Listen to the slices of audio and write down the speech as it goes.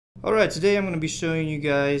Alright, today I'm going to be showing you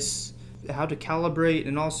guys how to calibrate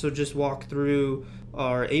and also just walk through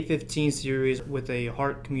our 815 series with a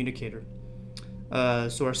HART communicator.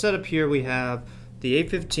 So our setup here, we have the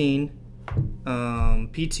 815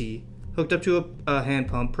 PT hooked up to a hand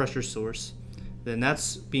pump pressure source. Then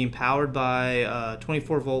that's being powered by a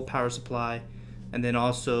 24 volt power supply and then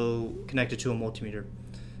also connected to a multimeter.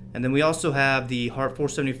 And then we also have the HART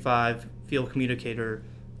 475 field communicator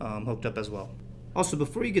hooked up as well. Also,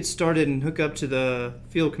 before you get started and hook up to the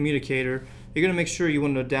field communicator, you're going to make sure you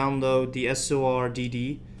want to download the SOR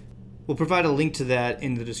DD. We'll provide a link to that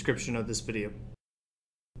in the description of this video.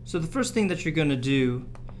 So the first thing that you're going to do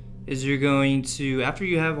is you're going to, after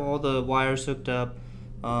you have all the wires hooked up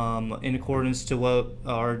in accordance to what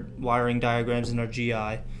our wiring diagrams in our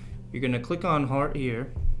GI, you're going to click on HART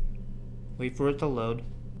here, wait for it to load,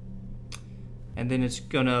 and then it's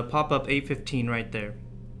going to pop up 815 right there.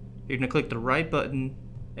 You're going to click the right button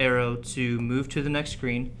arrow to move to the next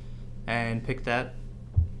screen and pick that.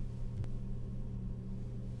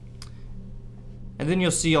 And then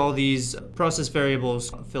you'll see all these process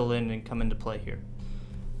variables fill in and come into play here.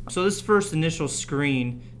 So this first initial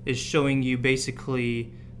screen is showing you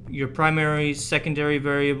basically your primary, secondary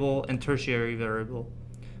variable, and tertiary variable,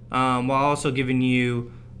 while also giving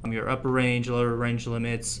you your upper range, lower range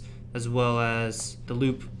limits, as well as the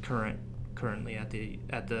loop current currently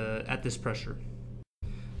at this pressure.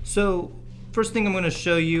 So first thing I'm going to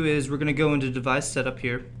show you is we're going to go into device setup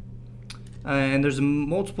here, and there's a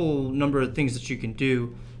multiple number of things that you can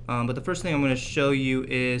do, but the first thing I'm going to show you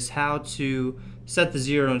is how to set the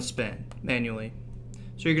zero and span manually.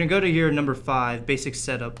 So you're going to go to here number 5, basic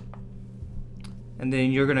setup, and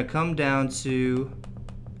then you're going to come down to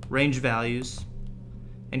range values,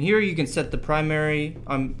 and here you can set the primary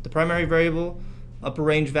variable, upper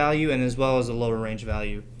range value, and as well as a lower range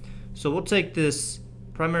value. So we'll take this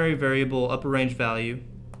primary variable upper range value,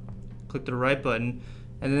 click the right button,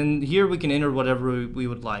 and then here we can enter whatever we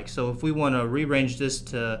would like. So if we want to rearrange this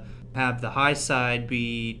to have the high side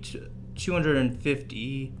be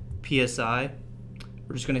 250 psi,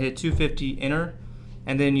 we're just going to hit 250, enter,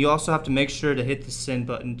 and then you also have to make sure to hit the send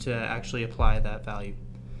button to actually apply that value.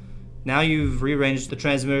 Now you've rearranged the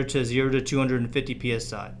transmitter to 0 to 250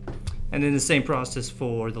 psi. And then the same process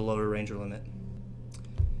for the lower range limit.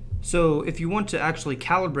 So if you want to actually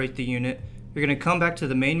calibrate the unit, you're going to come back to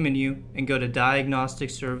the main menu and go to Diagnostic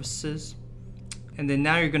Services, and then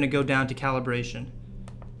now you're going to go down to Calibration.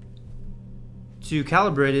 To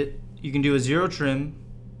calibrate it, you can do a zero trim,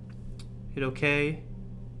 hit OK,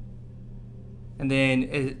 and then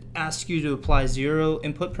it asks you to apply zero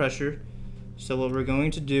input pressure. So what we're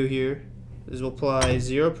going to do here is we'll apply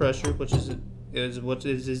zero pressure, which is what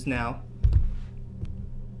it is now.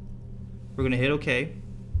 We're going to hit OK.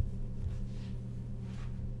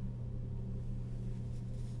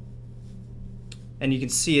 And you can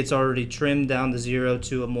see it's already trimmed down the zero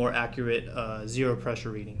to a more accurate zero pressure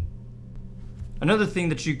reading. Another thing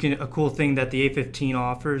that a cool thing that the 815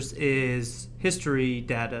 offers is history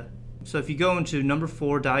data. So if you go into number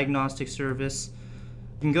 4, diagnostic service,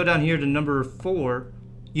 you can go down here to number 4,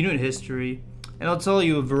 unit history, and it'll tell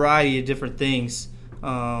you a variety of different things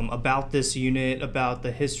about this unit, about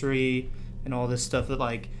the history, and all this stuff,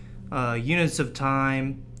 like units of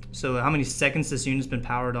time, so how many seconds this unit's been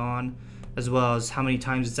powered on, as well as how many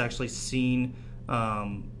times it's actually seen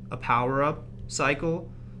a power-up cycle,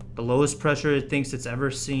 the lowest pressure it thinks it's ever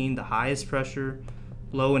seen, the highest pressure,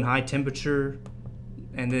 low and high temperature,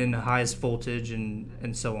 and then the highest voltage,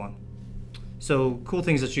 and so on. So cool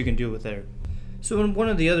things that you can do with there. So one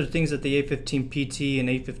of the other things that the 815 PT and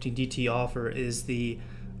 815 DT offer is the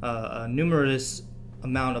numerous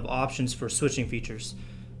amount of options for switching features.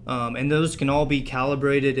 And those can all be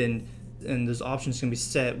calibrated, and those options can be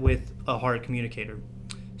set with a HART communicator.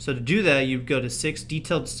 So to do that, you go to 6,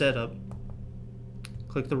 detailed setup,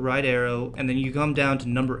 click the right arrow, and then you come down to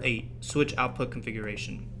number 8, switch output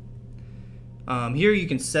configuration. Here you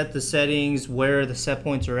can set the settings, where the set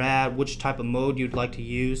points are at, which type of mode you'd like to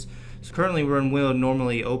use. So currently we're in window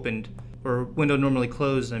normally opened, or window normally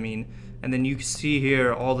closed, I mean, and then you can see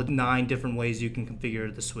here all the 9 different ways you can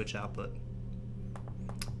configure the switch output.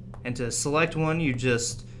 And to select one, you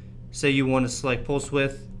just say you want to select pulse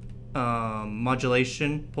width,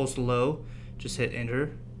 modulation, pulse low, just hit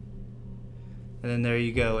enter, and then there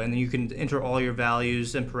you go, and then you can enter all your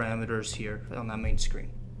values and parameters here on that main screen.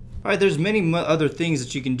 Alright, there's many other things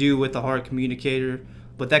that you can do with the HART communicator,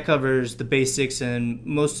 but that covers the basics and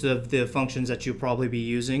most of the functions that you'll probably be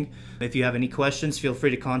using. If you have any questions, feel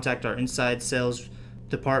free to contact our inside sales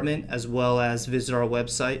department as well as visit our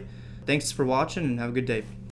website. Thanks for watching and have a good day.